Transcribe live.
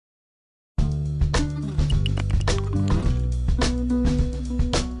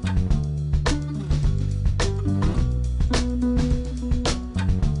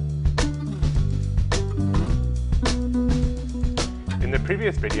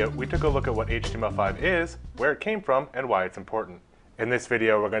previous video, we took a look at what HTML5 is, where it came from, and why it's important. In this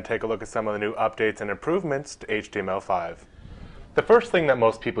video, we're going to take a look at some of the new updates and improvements to HTML5. The first thing that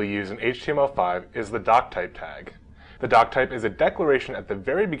most people use in HTML5 is the Doctype tag. The Doctype is a declaration at the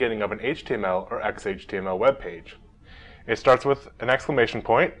very beginning of an HTML or XHTML web page. It starts with an exclamation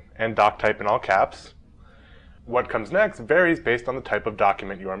point and Doctype in all caps. What comes next varies based on the type of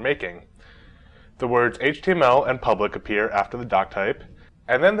document you are making. The words HTML and public appear after the Doctype,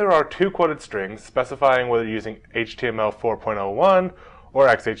 and then there are two quoted strings specifying whether you're using HTML 4.01 or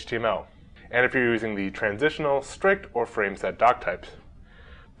XHTML, and if you're using the transitional, strict, or frame set doctypes.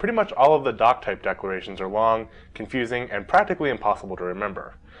 Pretty much all of the doctype declarations are long, confusing, and practically impossible to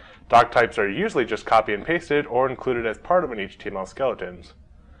remember. Doctypes are usually just copy and pasted or included as part of an HTML skeleton.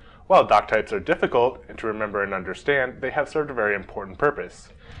 While doctypes are difficult to remember and understand, they have served a very important purpose.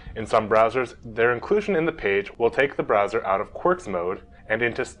 In some browsers, their inclusion in the page will take the browser out of quirks mode and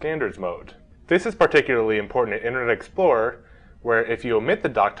into standards mode. This is particularly important in Internet Explorer, where if you omit the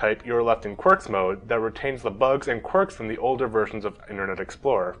doctype, you are left in quirks mode that retains the bugs and quirks from the older versions of Internet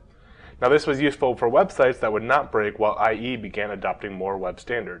Explorer. Now this was useful for websites that would not break while IE began adopting more web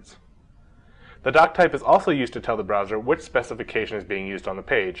standards. The doctype is also used to tell the browser which specification is being used on the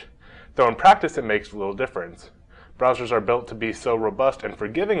page, though in practice it makes little difference. Browsers are built to be so robust and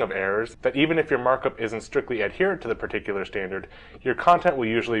forgiving of errors that even if your markup isn't strictly adherent to the particular standard, your content will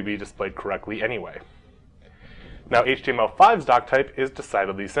usually be displayed correctly anyway. Now HTML5's doctype is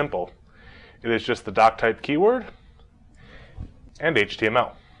decidedly simple. It is just the doctype keyword and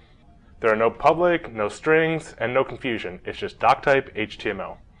HTML. There are no public, no strings, and no confusion. It's just doctype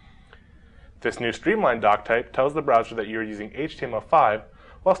HTML. This new streamlined doctype tells the browser that you're using HTML5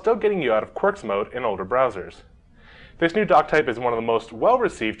 while still getting you out of quirks mode in older browsers. This new doctype is one of the most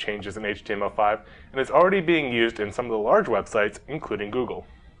well-received changes in HTML5 and is already being used in some of the large websites, including Google.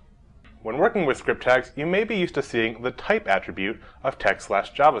 When working with script tags, you may be used to seeing the type attribute of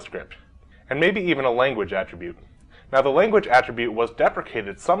text/JavaScript, and maybe even a language attribute. Now the language attribute was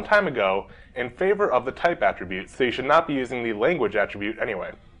deprecated some time ago in favor of the type attribute, so you should not be using the language attribute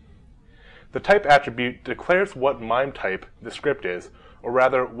anyway. The type attribute declares what MIME type the script is, or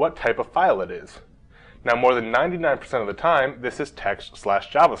rather what type of file it is. Now more than 99% of the time, this is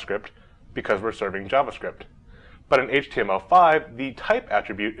text/JavaScript because we're serving JavaScript. But in HTML5, the type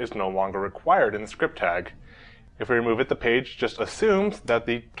attribute is no longer required in the script tag. If we remove it, the page just assumes that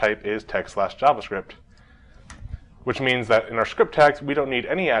the type is text/JavaScript, which means that in our script tags, we don't need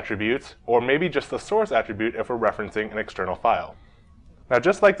any attributes, or maybe just the source attribute if we're referencing an external file. Now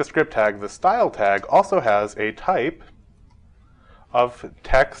just like the script tag, the style tag also has a type of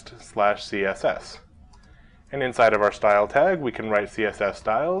text/CSS. And inside of our style tag, we can write CSS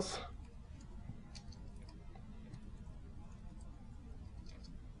styles.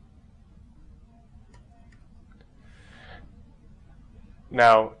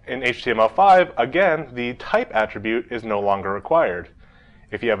 Now, in HTML5, again, the type attribute is no longer required.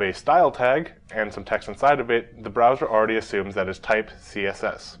 If you have a style tag and some text inside of it, the browser already assumes that it's type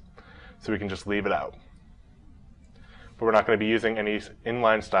CSS. So we can just leave it out. But we're not going to be using any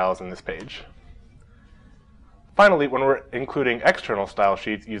inline styles in this page. Finally, when we're including external style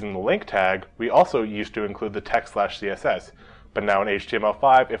sheets using the link tag, we also used to include the text/CSS. But now in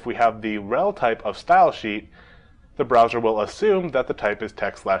HTML5, if we have the rel type of style sheet, the browser will assume that the type is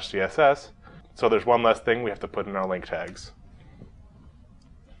text/CSS, so there's one less thing we have to put in our link tags.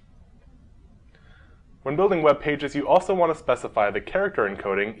 When building web pages, you also want to specify the character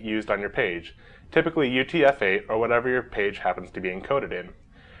encoding used on your page, typically UTF-8 or whatever your page happens to be encoded in.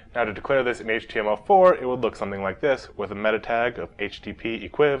 Now to declare this in HTML4, it would look something like this, with a meta tag of HTTP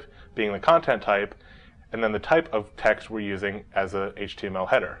equiv being the content type, and then the type of text we're using as a HTML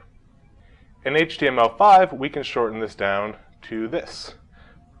header. In HTML5, we can shorten this down to this.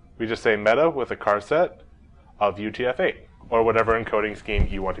 We just say meta with a charset of UTF-8, or whatever encoding scheme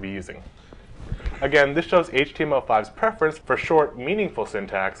you want to be using. Again, this shows HTML5's preference for short, meaningful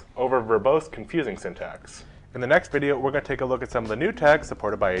syntax over verbose, confusing syntax. In the next video, we're going to take a look at some of the new tags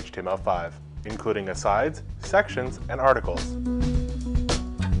supported by HTML5, including asides, sections, and articles.